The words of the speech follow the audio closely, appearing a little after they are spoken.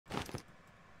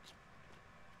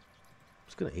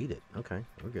gonna eat it. Okay,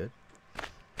 we're good.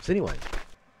 So anyway,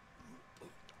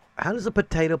 how does a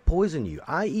potato poison you?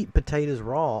 I eat potatoes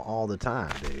raw all the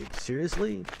time, dude.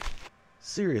 Seriously?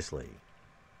 Seriously.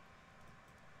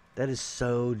 That is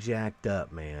so jacked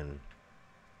up, man.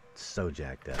 So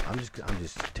jacked up. I'm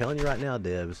just telling you right now,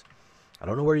 Debs. I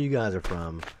don't know where you guys are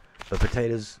from, but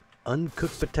potatoes,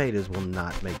 uncooked potatoes, will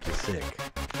not make you sick.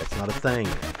 That's not a thing.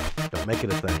 Don't make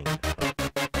it a thing.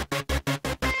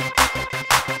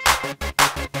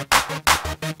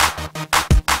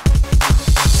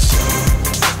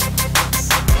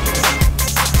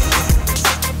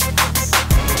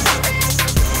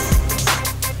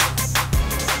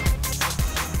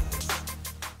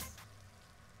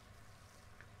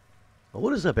 Well,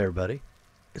 what is up, everybody?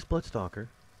 It's Bloodstalker,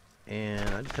 and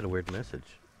I just had a weird message.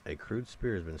 A crude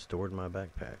spear has been stored in my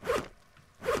backpack.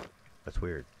 That's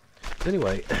weird. So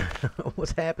anyway,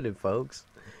 what's happening, folks?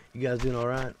 You guys doing all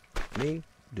right? Me?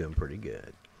 Doing pretty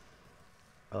good.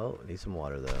 Oh, I need some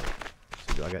water, though.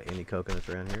 So do I got any coconuts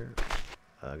around here?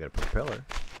 I got a propeller.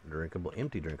 Drinkable,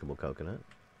 empty drinkable coconut.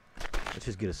 Let's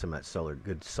just get us some of that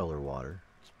good solar water.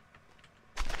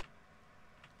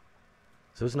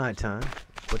 So it's nighttime.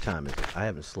 What time is it? I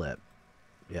haven't slept.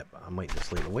 Yep, I'm waiting to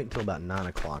sleep. I'm waiting until about 9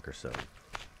 o'clock or so.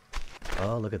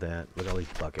 Oh, look at that. Look at all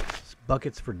these buckets.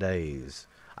 Buckets for days.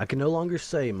 I can no longer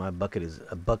say my bucket is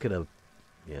a bucket of,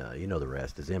 yeah, you know the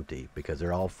rest, is empty because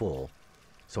they're all full.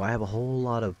 So I have a whole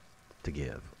lot to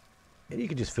give. And you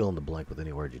can just fill in the blank with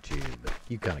any word you choose, but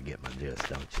you kind of get my gist,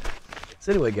 don't you?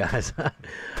 So anyway, guys,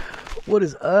 what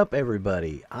is up,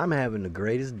 everybody? I'm having the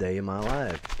greatest day of my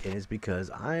life, and it's because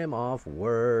I am off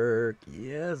work.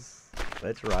 Yes,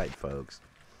 that's right, folks.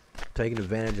 Taking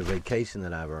advantage of vacation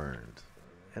that I've earned,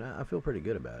 and I feel pretty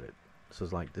good about it. So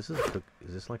it's like, is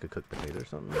this like a cooked potato or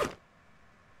something?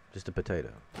 Just a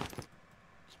potato.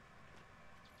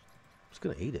 Just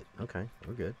gonna eat it. Okay,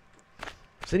 we're good.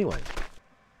 So anyway,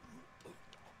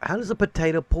 how does a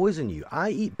potato poison you? I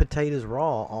eat potatoes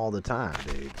raw all the time,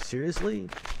 dude. Seriously?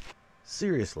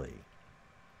 Seriously.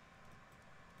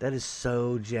 That is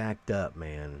so jacked up,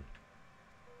 man.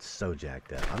 So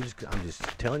jacked up. I'm just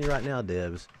telling you right now,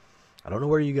 Debs. I don't know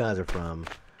where you guys are from,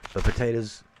 but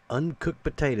potatoes, uncooked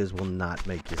potatoes, will not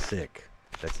make you sick.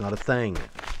 That's not a thing.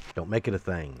 Don't make it a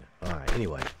thing. Alright,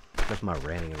 anyway. That's my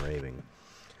ranting and raving.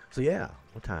 So yeah,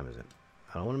 what time is it?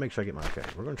 I want to make sure I get my... Okay,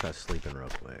 we're going to try sleeping real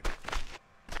quick.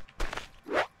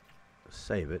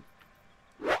 Save it.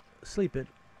 Sleep it.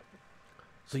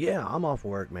 So yeah, I'm off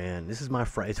work, man. This is my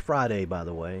it's Friday, by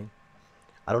the way.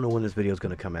 I don't know when this video is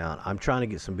going to come out. I'm trying to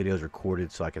get some videos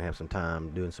recorded so I can have some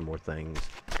time doing some more things.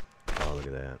 Oh, look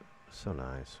at that. So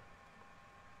nice.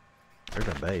 There's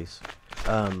our base.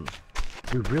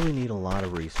 We really need a lot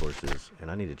of resources,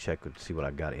 and I need to check to see what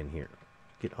I got in here.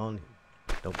 Get on.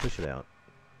 Don't push it out.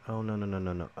 Oh, no, no, no,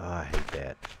 no, no. Oh, I hate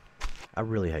that. I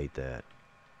really hate that.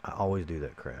 I always do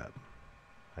that crap.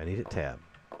 I need it tab.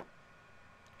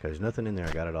 There's nothing in there.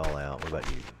 I got it all out. What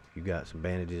about you? You got some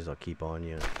bandages I'll keep on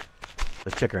you.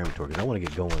 Let's check our inventory because I want to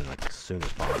get going like as soon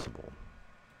as possible.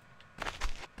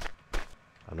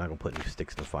 I'm not going to put any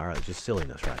sticks in the fire. It's just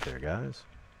silliness right there, guys.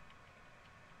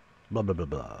 Blah, blah, blah,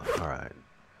 blah. Alright.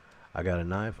 I got a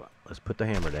knife. Let's put the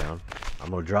hammer down. I'm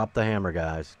going to drop the hammer,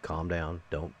 guys. Calm down.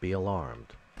 Don't be alarmed.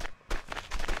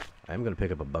 I am going to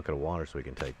pick up a bucket of water so we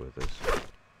can take with us.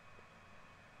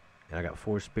 And I got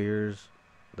 4 spears.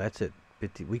 That's it.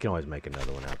 50. We can always make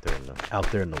another one out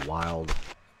there in the wild.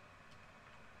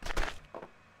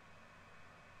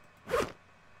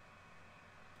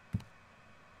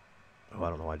 Oh, I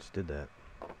don't know why I just did that.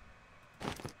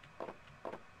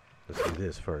 Let's do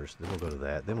this first. Then we'll go to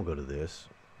that. Then we'll go to this.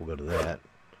 We'll go to that.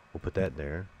 We'll put that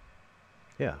there.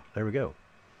 Yeah, there we go.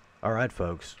 All right,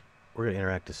 folks. We're going to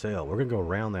interact to sail. We're going to go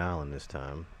around the island this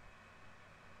time.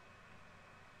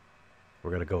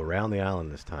 We're going to go around the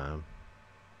island this time.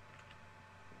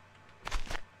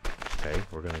 Okay,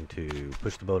 we're going to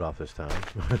push the boat off this time.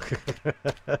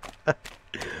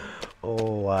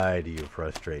 Oh, why do you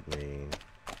frustrate me?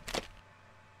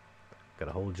 Got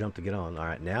a whole jump to get on.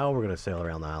 Alright, now we're going to sail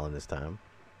around the island this time.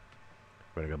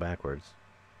 We're going to go backwards.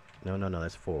 No, no, no,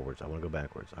 that's forwards. I want to go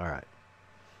backwards. Alright.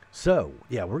 So,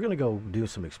 yeah, we're going to go do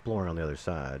some exploring on the other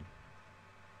side.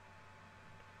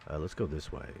 Let's go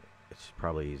this way. It's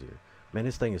probably easier. Man,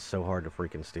 this thing is so hard to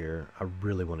freaking steer. I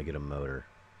really want to get a motor.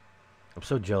 I'm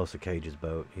so jealous of Cage's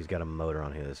boat. He's got a motor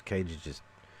on his. Cage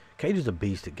is a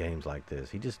beast at games like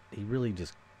this. He really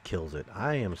just kills it.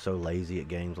 I am so lazy at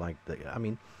games like that. I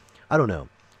mean, I don't know.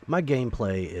 My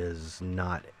gameplay is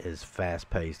not as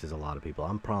fast-paced as a lot of people.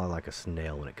 I'm probably like a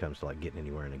snail when it comes to like getting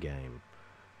anywhere in a game.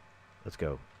 Let's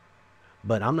go.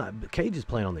 But I'm not. Cage is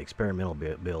playing on the experimental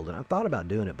build, and I thought about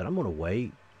doing it, but I'm gonna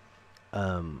wait.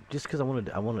 Just because I want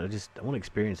to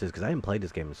experience this, because I haven't played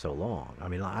this game in so long. I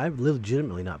mean, I've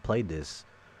legitimately not played this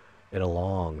in a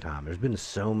long time. There's been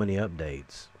so many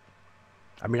updates.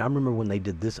 I mean, I remember when they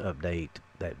did this update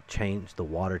that changed the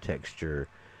water texture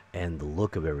and the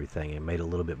look of everything and made it a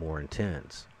little bit more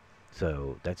intense.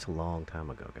 So that's a long time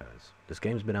ago, guys. This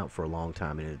game's been out for a long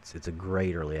time, and it's a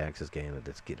great early access game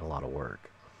that's getting a lot of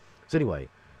work. So anyway,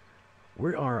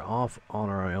 we are off on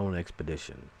our own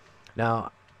expedition.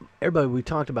 Now, everybody, we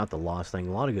talked about the lost thing.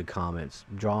 A lot of good comments.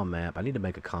 Draw a map. I need to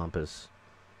make a compass.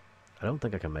 I don't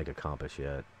think I can make a compass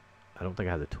yet. I don't think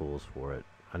I have the tools for it.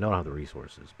 I know I don't have the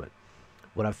resources, but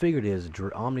what I figured is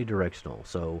omnidirectional.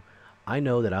 So I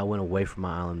know that I went away from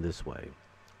my island this way.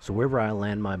 So wherever I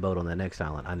land my boat on the next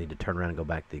island, I need to turn around and go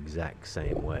back the exact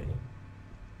same way.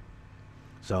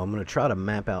 So I'm going to try to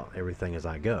map out everything as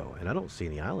I go. And I don't see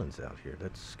any islands out here.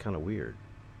 That's kind of weird.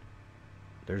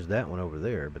 There's that one over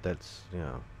there, but that's, you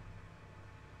know,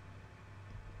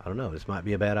 I don't know. This might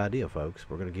be a bad idea, folks.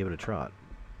 We're going to give it a trot.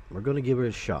 We're going to give it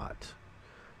a shot.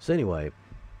 So anyway,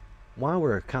 while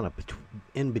we're kind of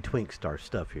in betwixt our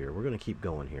stuff here, we're going to keep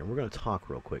going here. We're going to talk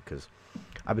real quick because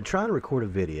I've been trying to record a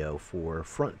video for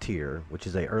Frontier, which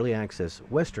is a early access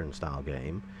Western style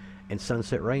game, and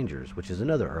Sunset Rangers, which is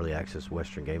another early access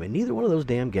Western game, and neither one of those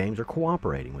damn games are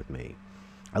cooperating with me.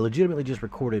 I legitimately just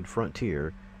recorded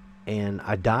Frontier, and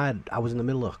I died. I was in the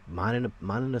middle of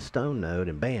mining a stone node,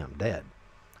 and bam, dead.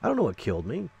 I don't know what killed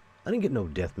me. I didn't get no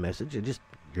death message. It just,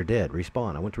 you're dead,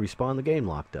 respawn. I went to respawn, the game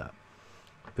locked up.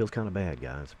 Feels kind of bad,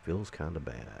 guys. Feels kind of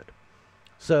bad.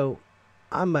 So,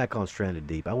 I'm back on Stranded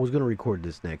Deep. I was going to record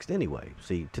this next anyway.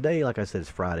 See, today, like I said, it's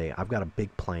Friday. I've got a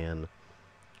big plan.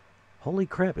 Holy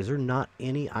crap, is there not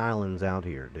any islands out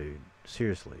here, dude?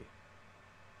 Seriously.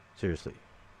 Seriously.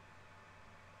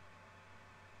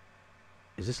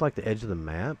 Is this like the edge of the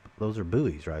map? Those are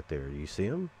buoys right there. You see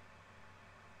them?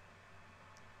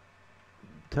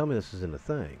 Tell me this isn't a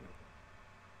thing.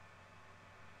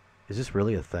 Is this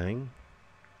really a thing?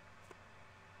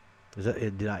 Is that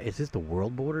it? Is this the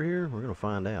world border here? We're gonna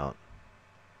find out.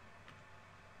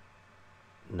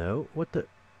 No, what the?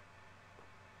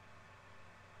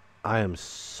 I am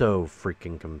so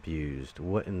freaking confused.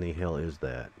 What in the hell is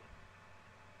that?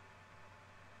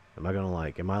 Am I gonna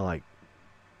like? Am I like?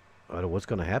 I don't know what's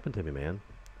gonna happen to me, man.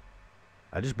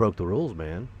 I just broke the rules,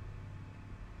 man.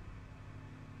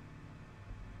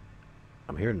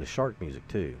 I'm hearing the shark music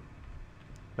too.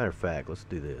 Matter of fact, let's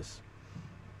do this.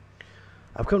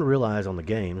 I've come to realize on the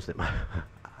games that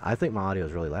I think my audio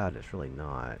is really loud. It's really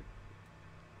not.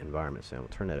 Environment sound. We'll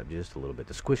turn that up just a little bit.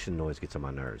 The squishing noise gets on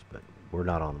my nerves, but we're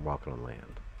not on walking on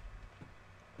land.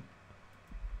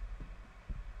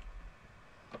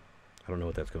 I don't know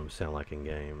what that's going to sound like in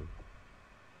game.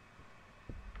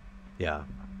 Yeah,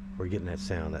 we're getting that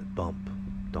sound, that bump,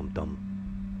 dum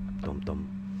dum, dum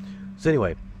dum. So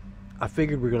anyway, I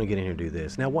figured we're going to get in here and do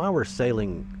this. Now, while we're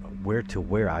sailing where to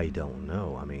where, I don't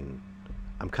know. I mean,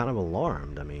 I'm kind of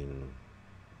alarmed. I mean,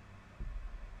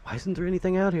 why isn't there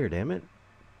anything out here, damn it?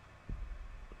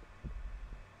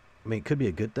 I mean, it could be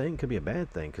a good thing, could be a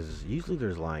bad thing, because usually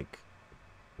there's like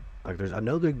there's, I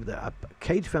know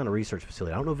Cage found a research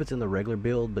facility. I don't know if it's in the regular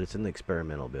build, but it's in the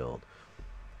experimental build.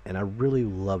 And I really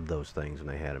loved those things when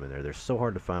they had them in there. They're so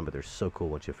hard to find, but they're so cool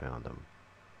once you found them.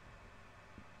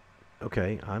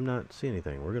 Okay, I'm not seeing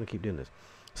anything. We're going to keep doing this.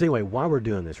 So anyway, while we're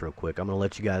doing this real quick, I'm going to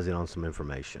let you guys in on some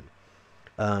information.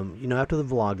 You know, after the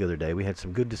vlog the other day, we had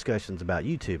some good discussions about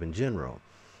YouTube in general.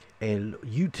 And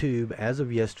YouTube, as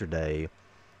of yesterday,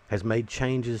 has made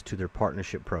changes to their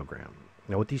partnership program.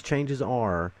 Now, what these changes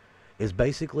are is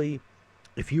basically,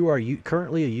 if you are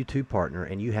currently a YouTube partner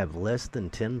and you have less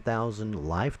than 10,000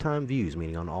 lifetime views,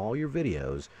 meaning on all your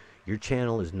videos, your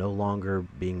channel is no longer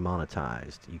being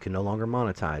monetized. You can no longer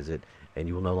monetize it, and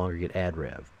you will no longer get ad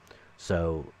rev.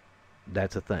 So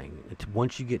that's a thing.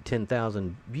 Once you get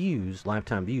 10,000 views,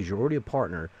 lifetime views, you're already a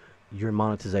partner, your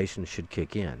monetization should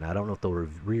kick in. Now, I don't know if they'll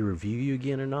re-review you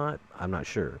again or not. I'm not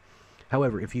sure.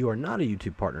 However, if you are not a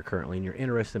YouTube partner currently and you're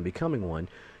interested in becoming one,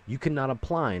 you cannot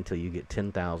apply until you get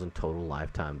 10,000 total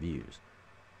lifetime views.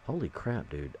 Holy crap,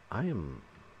 dude.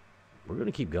 We're going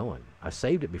to keep going. I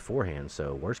saved it beforehand,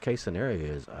 so worst case scenario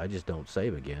is I just don't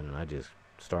save again and I just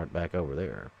start back over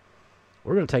there.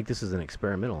 We're going to take this as an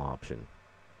experimental option.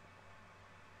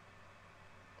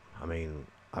 I mean,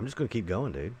 I'm just going to keep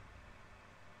going, dude.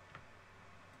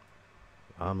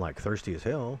 I'm like thirsty as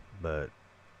hell, but,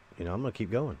 you know, I'm going to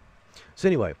keep going. So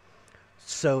anyway,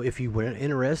 so if you were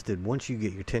interested, once you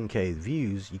get your 10K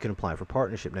views, you can apply for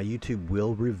partnership. Now, YouTube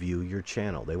will review your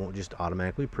channel. They won't just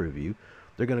automatically approve you.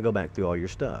 they're going to go back through all your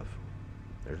stuff.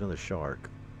 There's another shark.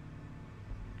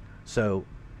 So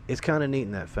it's kind of neat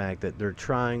in that fact that they're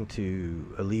trying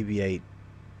to alleviate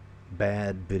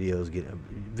bad videos,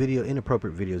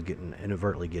 inappropriate videos getting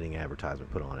inadvertently getting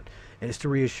advertisement put on it, and it's to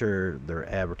reassure their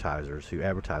advertisers who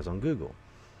advertise on Google.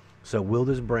 So will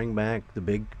this bring back the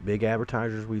big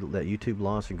advertisers that YouTube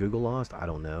lost and Google lost? I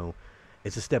don't know.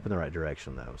 It's a step in the right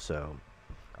direction though. So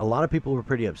a lot of people were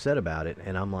pretty upset about it,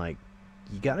 and I'm like,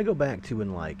 you got to go back to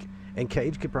and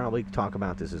Cage could probably talk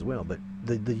about this as well, but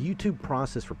the YouTube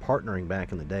process for partnering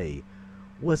back in the day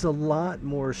was a lot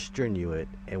more strenuous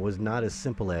and was not as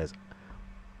simple as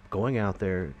going out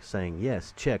there saying,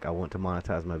 yes, check, I want to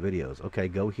monetize my videos. Okay,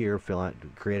 go here, fill out,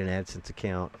 create an AdSense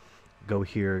account, go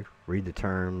here, read the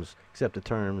terms, accept the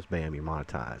terms, bam, you're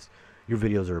monetized. Your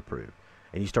videos are approved.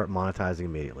 And you start monetizing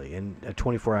immediately. And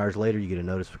 24 hours later, you get a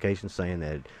notification saying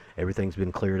that everything's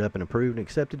been cleared up and approved and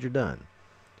accepted, you're done.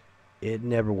 It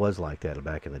never was like that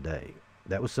back in the day.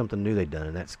 That was something new they'd done,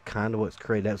 and that's kind of what's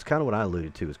created. That's kind of what I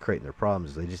alluded to, is creating their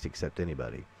problems. Is they just accept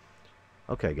anybody.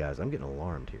 Okay, guys, I'm getting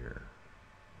alarmed here.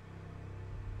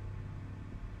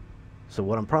 So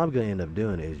what I'm probably going to end up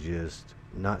doing is just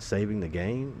not saving the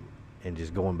game and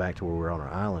just going back to where we're on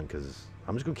our island, because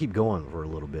I'm just going to keep going for a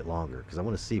little bit longer because I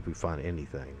want to see if we find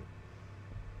anything.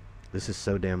 This is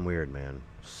so damn weird, man.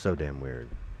 So damn weird.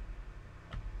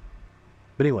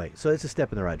 But anyway, so it's a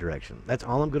step in the right direction. That's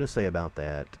all I'm going to say about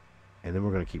that. And then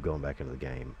we're going to keep going back into the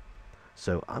game.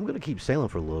 So I'm going to keep sailing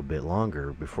for a little bit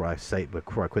longer before I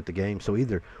quit the game. So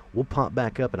either we'll pop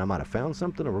back up and I might have found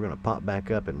something, or we're going to pop back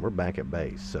up and we're back at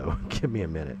base. So give me a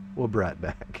minute. We'll be right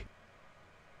back.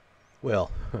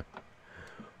 Well,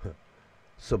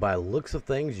 so by looks of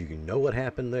things, you know what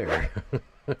happened there.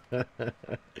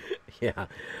 Yeah,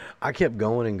 I kept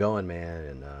going and going, man,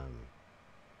 and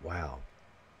wow.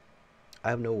 I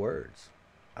have no words.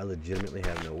 I legitimately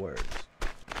have no words.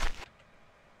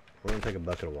 We're going to take a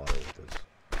bucket of water with us.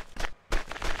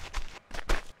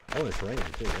 Oh, it's raining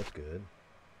too. That's good.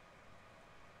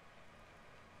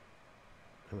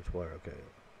 How much water? Okay.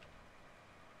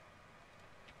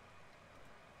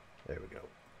 There we go.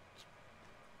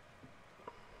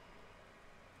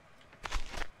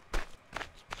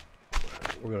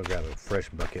 We're going to grab a fresh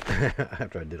bucket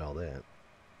after I did all that.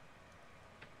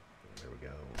 There we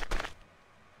go.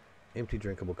 Empty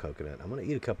drinkable coconut. I'm going to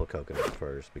eat a couple of coconuts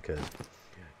first because,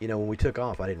 you know, when we took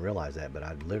off, I didn't realize that, but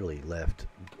I literally left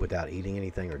without eating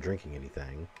anything or drinking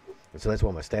anything. And so that's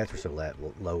why my stats were so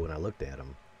low when I looked at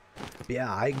them. But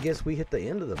yeah, I guess we hit the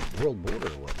end of the world border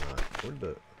or whatnot.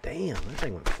 Damn, that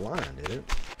thing went flying, did it?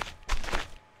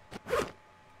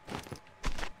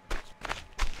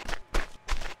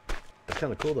 It's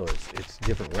kind of cool, though. It's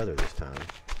different weather this time.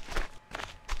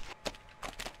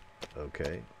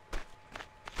 Okay.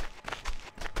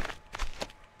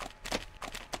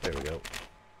 There we go.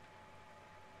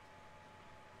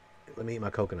 Let me eat my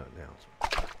coconut now.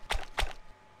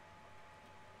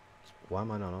 Why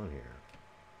am I not on here?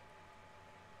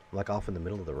 Like off in the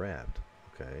middle of the raft.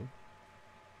 Okay.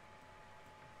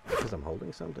 Because I'm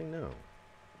holding something? No.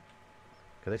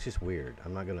 Okay, that's just weird.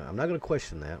 I'm not gonna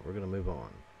question that. We're gonna move on.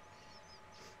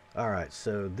 Alright,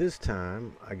 so this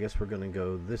time I guess we're gonna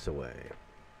go this way.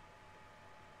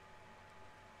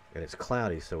 And it's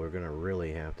cloudy, so we're going to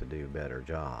really have to do a better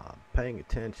job paying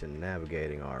attention,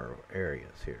 navigating our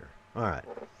areas here. All right.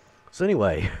 So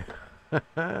anyway,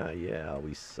 yeah,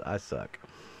 I suck.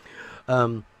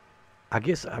 I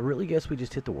really guess we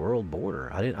just hit the world border.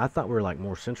 I thought we were like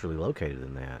more centrally located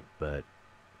than that, but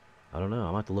I don't know. I'm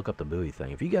going to have to look up the buoy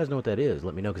thing. If you guys know what that is,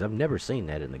 let me know, because I've never seen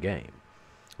that in the game.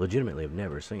 Legitimately, I've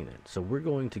never seen it. So we're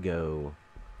going to go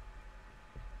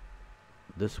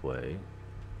this way.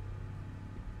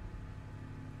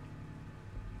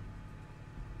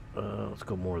 Let's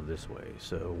go more this way.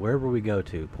 So wherever we go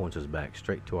to points us back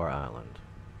straight to our island.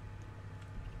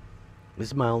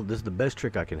 This is the best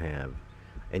trick I can have,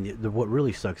 and what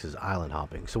really sucks is island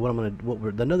hopping. So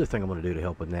another thing I'm gonna do to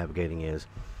help with navigating is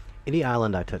any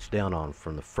island I touch down on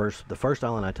from the first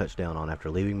island I touch down on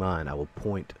after leaving mine,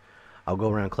 I'll go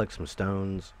around, collect some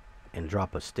stones, and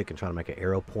drop a stick and try to make an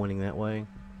arrow pointing that way.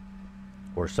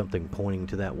 Or something pointing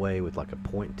to that way with like a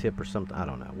point tip or something. I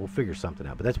don't know. We'll figure something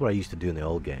out. But that's what I used to do in the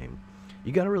old game.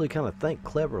 You got to really kind of think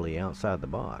cleverly outside the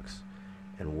box.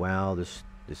 And wow, this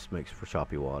makes for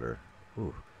choppy water.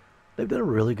 Ooh. They've done a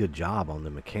really good job on the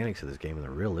mechanics of this game and the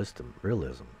realism.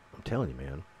 I'm telling you,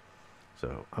 man.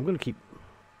 So I'm going to keep...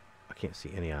 I can't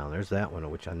see any island. There's that one,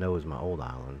 which I know is my old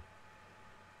island.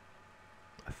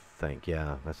 I think,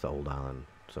 yeah, that's the old island.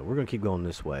 So we're going to keep going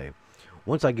this way.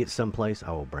 Once I get someplace,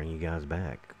 I will bring you guys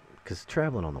back. Because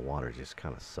traveling on the water just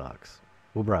kind of sucks.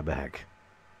 We'll be right back.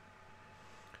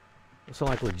 So,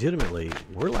 like, legitimately,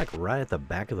 we're, like, right at the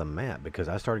back of the map because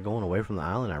I started going away from the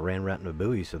island. I ran right into a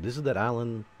buoy, so this is that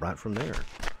island right from there.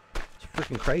 It's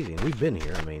freaking crazy, and we've been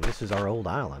here. I mean, this is our old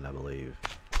island, I believe.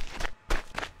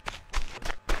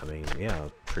 I mean, yeah,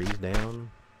 trees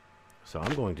down. So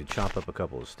I'm going to chop up a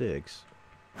couple of sticks.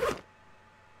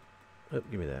 Oh,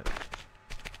 give me that.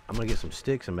 I'm going to get some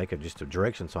sticks and make just a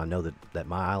direction so I know that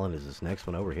my island is this next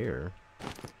one over here.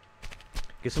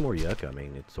 Get some more yucca. I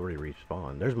mean, it's already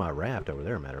respawned. There's my raft over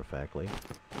there, matter of factly.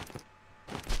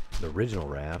 The original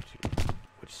raft,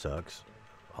 which sucks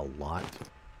a lot.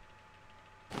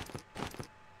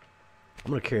 I'm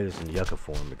going to carry this in yucca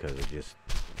form because it just,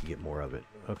 you get more of it.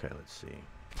 Okay, let's see.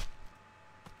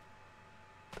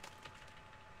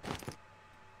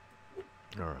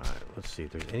 Alright, let's see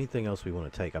if there's anything else we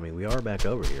want to take. I mean, we are back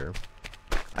over here.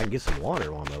 I can get some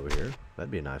water while I'm over here.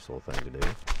 That'd be a nice little thing to do.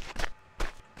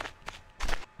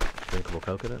 Drinkable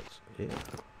coconuts? Yeah.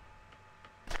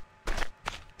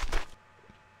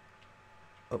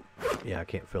 Oh, yeah, I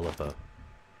can't fill up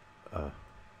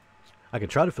I could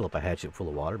try to fill up a hatchet full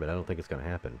of water, but I don't think it's going to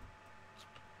happen.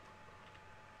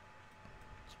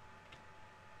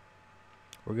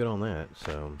 We're good on that,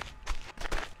 so...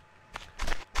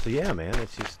 So yeah, man,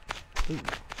 it's just... Ooh.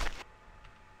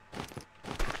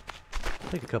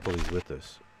 Take a couple of these with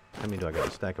us. How many do I got?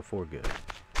 A stack of 4? Good.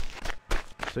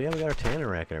 So yeah, we got our tanning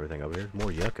rack and everything over here.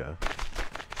 More yucca.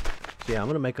 So yeah, I'm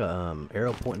going to make a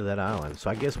arrow pointing to that island.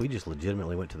 So I guess we just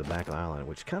legitimately went to the back of the island,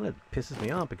 which kind of pisses me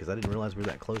off because I didn't realize we were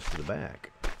that close to the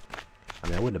back. I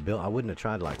mean, I wouldn't have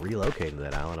tried to like relocate to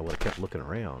that island. I would have kept looking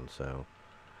around, so...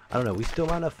 I don't know, we still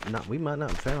might not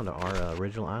have found our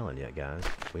original island yet, guys.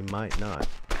 We might not.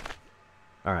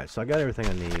 Alright, so I got everything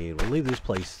I need. We'll leave this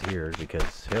place here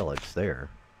because, hell, it's there.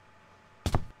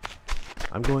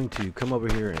 I'm going to come over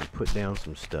here and put down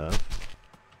some stuff.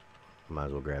 Might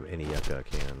as well grab any yucca I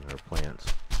can, or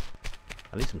plants.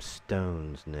 I need some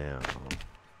stones now.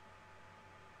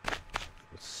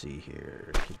 Let's see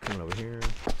here. Keep coming over here.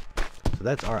 So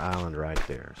that's our island right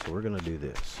there. So we're going to do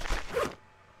this.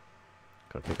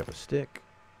 Gonna pick up a stick.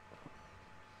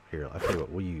 Here, I'll tell you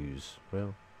what we'll use.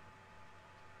 Well,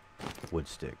 wood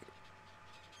stick.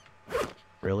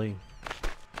 Really?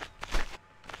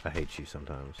 I hate you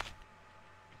sometimes.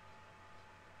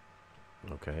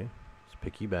 Okay, let's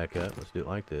pick you back up. Let's do it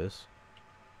like this.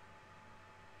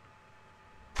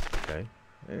 Okay,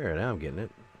 there, now I'm getting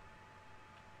it.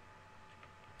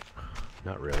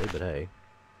 Not really, but hey.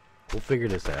 We'll figure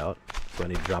this out. So I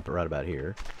need to drop it right about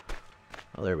here.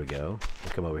 Oh, there we go.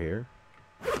 We'll come over here.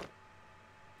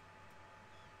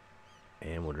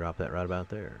 And we'll drop that right about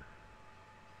there.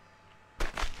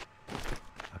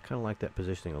 I kind of like that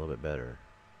positioning a little bit better.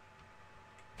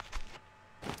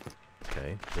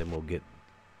 Okay, then we'll get...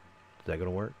 Is that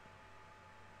going to work?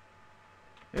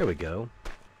 There we go.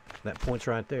 That point's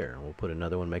right there. We'll put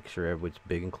another one, make sure everything's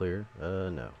big and clear.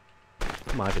 No.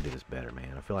 Come on, I can do this better,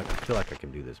 man. I feel like I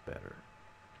can do this better.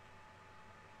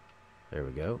 There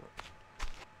we go.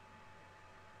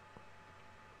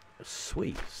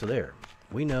 Sweet. So there.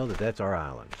 We know that that's our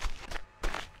island.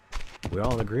 We're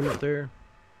all in agreement there?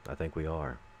 I think we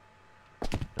are.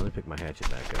 Let me pick my hatchet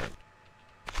back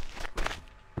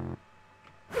up.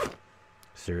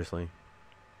 Seriously?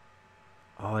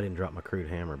 Oh, I didn't drop my crude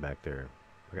hammer back there.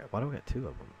 Why do I got 2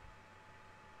 of them?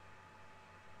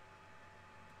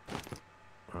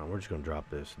 Alright, we're just going to drop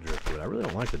this driftwood. I really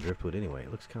don't like the driftwood anyway.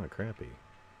 It looks kind of crappy.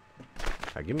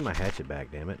 Alright, give me my hatchet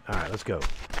back, damn it. Alright, let's go.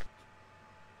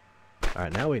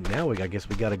 Alright, now I guess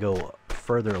we got to go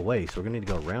further away. So we're going to need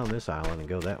to go around this island and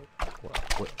go that...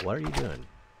 What are you doing?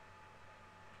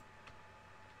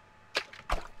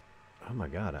 Oh my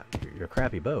god, you're a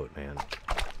crappy boat, man.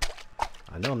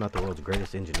 I know I'm not the world's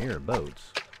greatest engineer of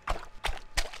boats.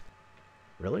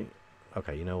 Really?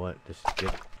 Okay, you know what? Just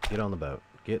get on the boat.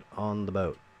 Get on the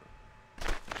boat.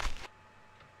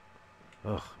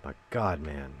 Oh my god,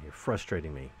 man. You're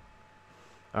frustrating me.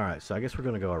 Alright, so I guess we're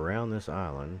going to go around this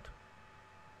island.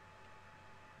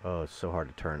 Oh, it's so hard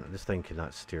to turn. This thing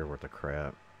cannot steer worth a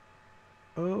crap.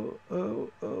 Oh.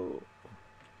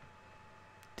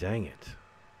 Dang it.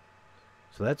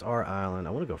 So that's our island.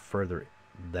 I want to go further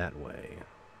that way.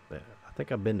 I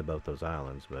think I've been to both those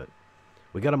islands, but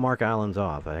we got to mark islands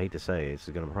off. I hate to say it's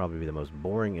going to probably be the most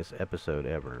boringest episode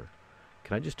ever.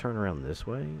 Can I just turn around this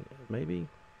way? Maybe?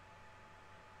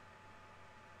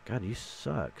 God, you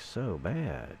suck so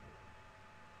bad.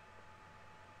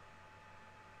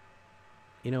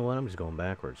 You know what? I'm just going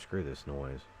backwards. Screw this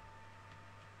noise.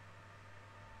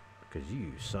 Because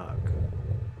you suck.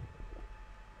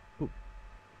 Ooh.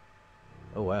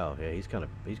 Oh wow, yeah, he's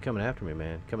coming after me,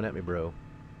 man. Coming at me, bro.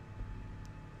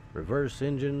 Reverse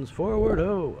engines forward.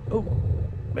 Oh, oh,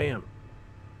 bam.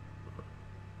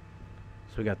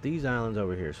 So we got these islands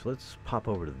over here. So let's pop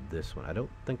over to this one. I don't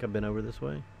think I've been over this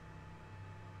way.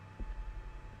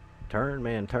 Turn,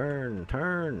 man, turn,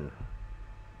 turn.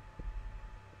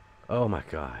 Oh my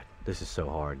God, this is so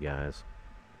hard, guys.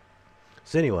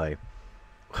 So anyway,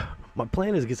 my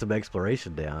plan is to get some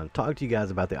exploration down, talk to you guys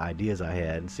about the ideas I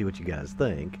had, and see what you guys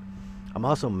think. I'm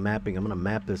also mapping. I'm going to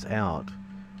map this out.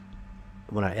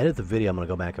 When I edit the video, I'm going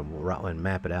to go back and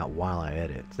map it out while I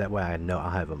edit. So that way I know I'll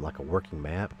have like a working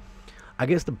map. I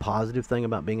guess the positive thing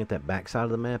about being at that back side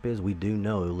of the map is we do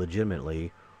know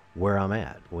legitimately where I'm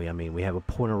at. I mean, we have a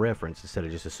point of reference instead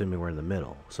of just assuming we're in the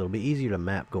middle. So it'll be easier to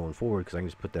map going forward because I can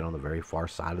just put that on the very far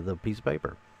side of the piece of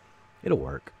paper. It'll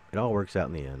work. It all works out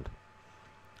in the end.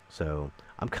 So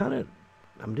I'm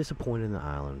disappointed in the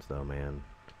islands though, man.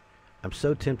 I'm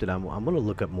so tempted. I'm going to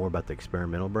look up more about the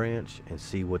experimental branch and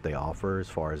see what they offer as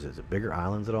far as is it bigger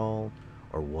islands at all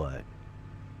or what.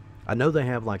 I know they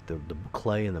have like the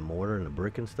clay and the mortar and the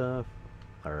brick and stuff,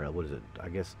 or what is it? I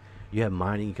guess you have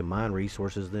mining. You can mine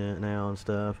resources then now and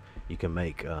stuff. You can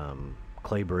make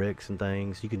clay bricks and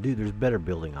things. You can do. There's better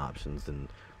building options than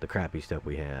the crappy stuff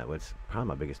we have. It's probably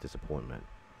my biggest disappointment.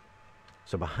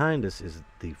 So behind us is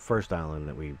the first island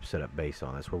that we set up base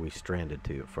on. That's where we stranded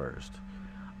to at first.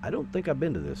 I don't think I've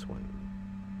been to this one.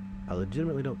 I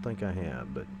legitimately don't think I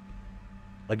have, but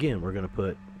again, we're going to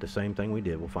put the same thing we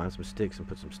did. We'll find some sticks and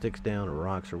put some sticks down or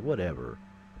rocks or whatever.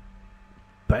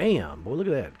 Bam! Boy, look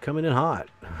at that. Coming in hot.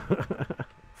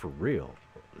 For real.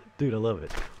 Dude, I love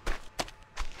it.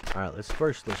 Alright, let's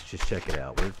just check it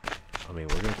out. We're going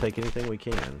to take anything we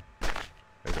can.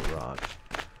 There's a rock.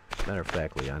 Matter of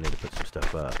factly, I need to put some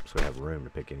stuff up so I have room to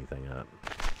pick anything up.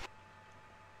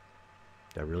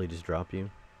 Did I really just drop you?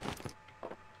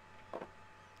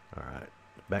 Alright.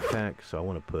 Backpack, so I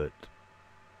want to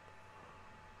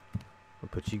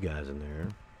put you guys in there.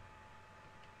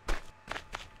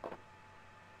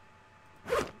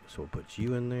 So we'll put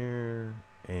you in there,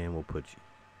 and we'll put you...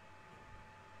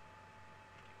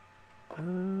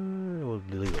 we'll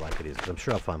leave it like it is, because I'm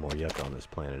sure I'll find more yucca on this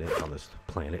planet.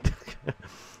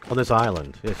 On this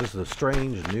island. Yes, this is a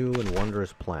strange, new, and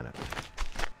wondrous planet.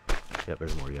 Yep,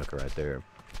 there's more yucca right there.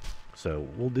 So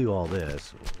we'll do all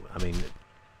this. I mean,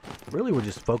 really we're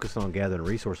just focusing on gathering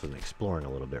resources and exploring a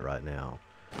little bit right now.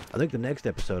 I think the next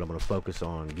episode I'm going to focus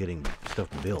on getting stuff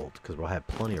built, because we'll have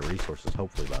plenty of resources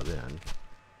hopefully by then.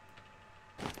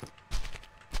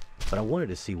 But I wanted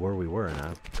to see where we were,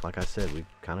 and like I said, we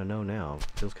kind of know now.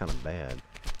 It feels kind of bad.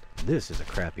 This is a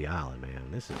crappy island,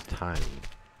 man. This is tiny.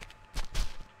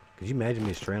 Could you imagine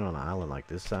me stranded on an island like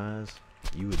this size?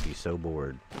 You would be so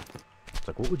bored. It's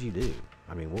like, what would you do?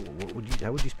 I mean,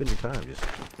 how would you spend your time? Just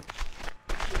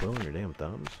twiddling your damn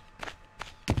thumbs?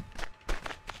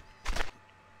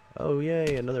 Oh,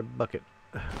 yay, another bucket.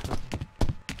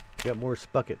 Got more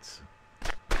spuckets.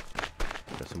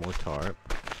 Got some more tarp.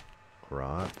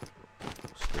 Rock.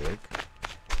 Stick.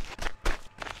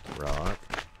 Rock.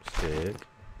 Stick.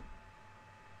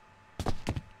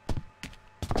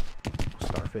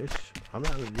 Starfish.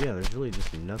 Yeah, there's really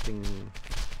just nothing...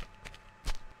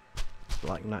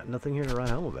 Like, nothing here to write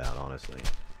home about, honestly.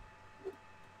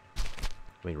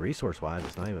 I mean, resource-wise,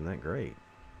 it's not even that great.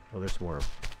 Oh, there's some more.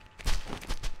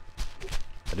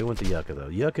 I do want the yucca, though.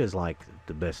 Yucca is, like,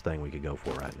 the best thing we could go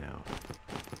for right now.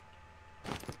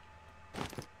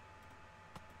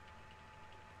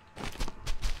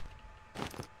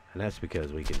 And that's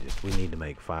because we need to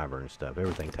make fiber and stuff.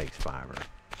 Everything takes fiber.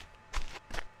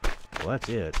 Well, that's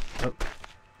it. Oh.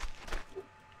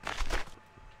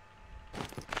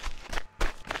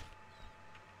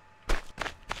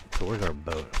 So where's our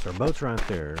boat? So our boat's right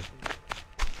there.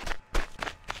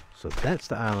 So that's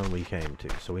the island we came to.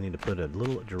 So we need to put a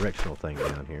little directional thing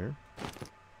down here.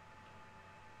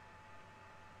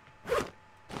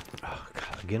 Oh,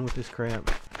 God, again with this crap.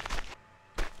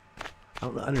 I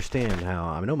don't understand how...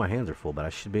 I know my hands are full, but I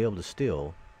should be able to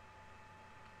still...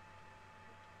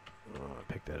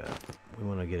 pick that up. We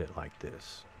want to get it like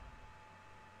this.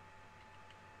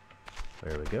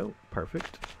 There we go.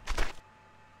 Perfect.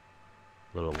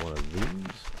 Little one of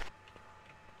these.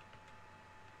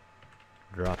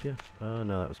 Drop you. Oh,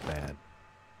 no, that was bad.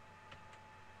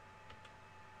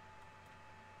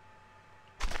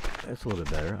 That's a little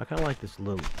bit better. I kind of like this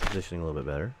little positioning a little bit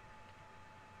better.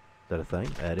 Is that a thing?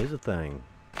 That is a thing.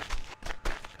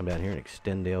 Come down here and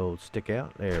extend the old stick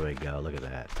out. There we go. Look at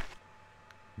that.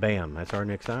 Bam. That's our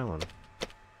next island.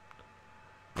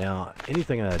 Now,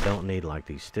 anything that I don't need, like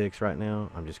these sticks right now,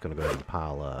 I'm just going to go ahead and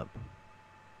pile up.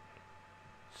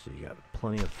 So you got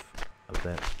plenty of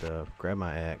that stuff. Grab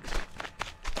my axe.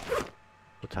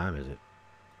 What time is it?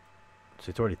 So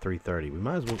it's already 3:30. We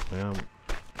might as well.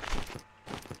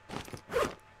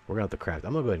 We're gonna have to craft.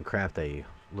 I'm gonna go ahead and craft a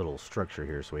little structure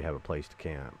here so we have a place to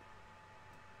camp.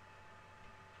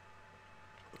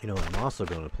 You know, I'm also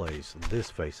going to place this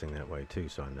facing that way too,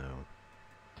 so I know.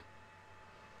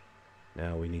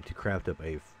 Now we need to craft up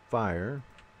a fire.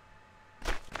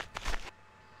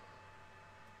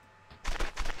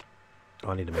 Oh,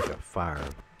 I need to make a fire.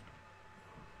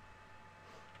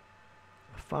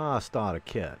 A fire starter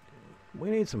kit.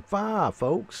 We need some fire,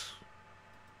 folks.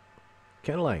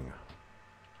 Kindling.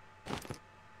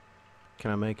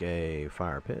 Can I make a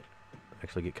fire pit?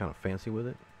 Actually get kind of fancy with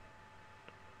it.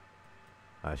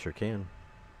 I sure can.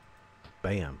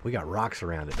 Bam. We got rocks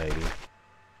around it, baby.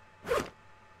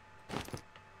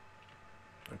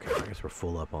 Okay, I guess we're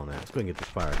full up on that. Let's go ahead and get this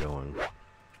fire going.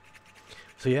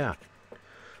 So, yeah.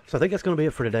 So, I think that's going to be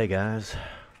it for today, guys.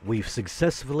 We've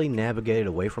successfully navigated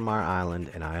away from our island,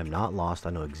 and I am not lost.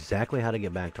 I know exactly how to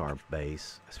get back to our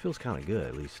base. This feels kind of good,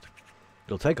 at least.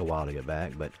 It'll take a while to get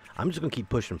back, but I'm just going to keep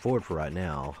pushing forward for right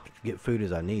now. Get food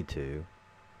as I need to.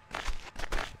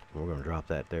 We're going to drop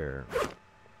that there.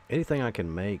 Anything I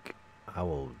can make, I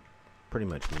will pretty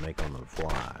much make on the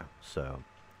fly. So,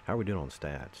 how are we doing on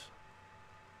stats?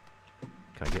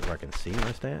 Can I get where I can see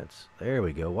my stats? There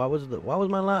we go. Why was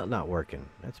my light not working?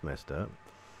 That's messed up.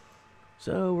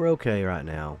 So we're okay right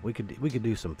now. We could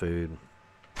do some food.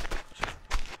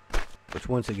 Which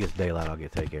once it gets daylight, I'll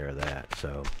take care of that.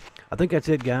 So, I think that's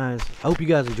it, guys. I hope you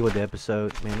guys enjoyed the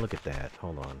episode. Man, look at that.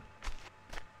 Hold on.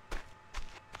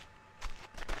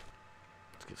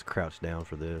 Let's crouch down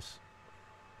for this.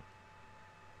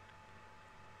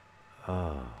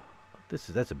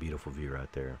 That's a beautiful view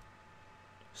right there.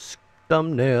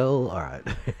 Thumbnail. All right.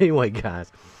 Anyway,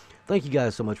 guys, thank you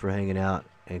guys so much for hanging out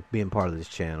and being part of this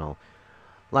channel.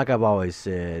 Like I've always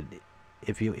said,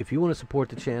 if you want to support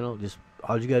the channel, just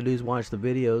all you gotta do is watch the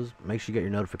videos. Make sure you get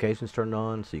your notifications turned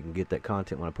on so you can get that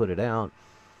content when I put it out.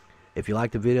 If you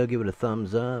like the video, give it a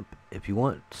thumbs up. If you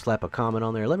want, slap a comment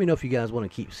on there. Let me know if you guys want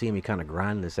to keep seeing me kind of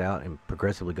grind this out and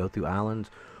progressively go through islands,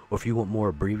 or if you want more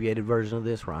abbreviated version of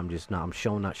this where I'm not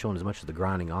showing as much of the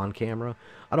grinding on camera.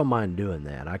 I don't mind doing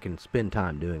that. I can spend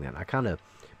time doing that. I kind of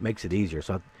makes it easier.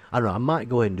 So I don't know. I might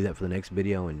go ahead and do that for the next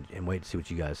video and wait to see what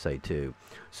you guys say too.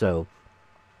 So,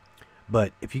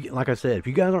 but if you, like I said, if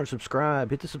you guys aren't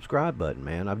subscribed, hit the subscribe button,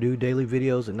 man. I do daily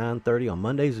videos at 9:30 on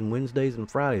Mondays and Wednesdays and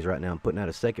Fridays. Right now I'm putting out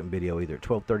a second video either at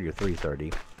 12:30 or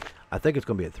 3:30. I think it's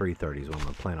going to be at 3:30 is when I'm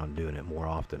going to plan on doing it more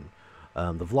often.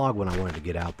 The vlog one I wanted to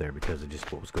get out there because of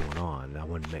just what was going on. I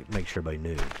wanted to make sure everybody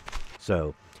knew.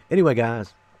 So, anyway,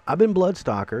 guys, I've been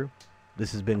Bloodstalker.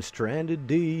 This has been Stranded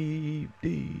Deep,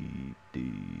 Deep,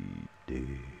 Deep, Deep.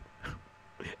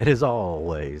 And as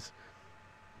always,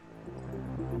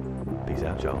 peace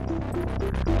out, y'all.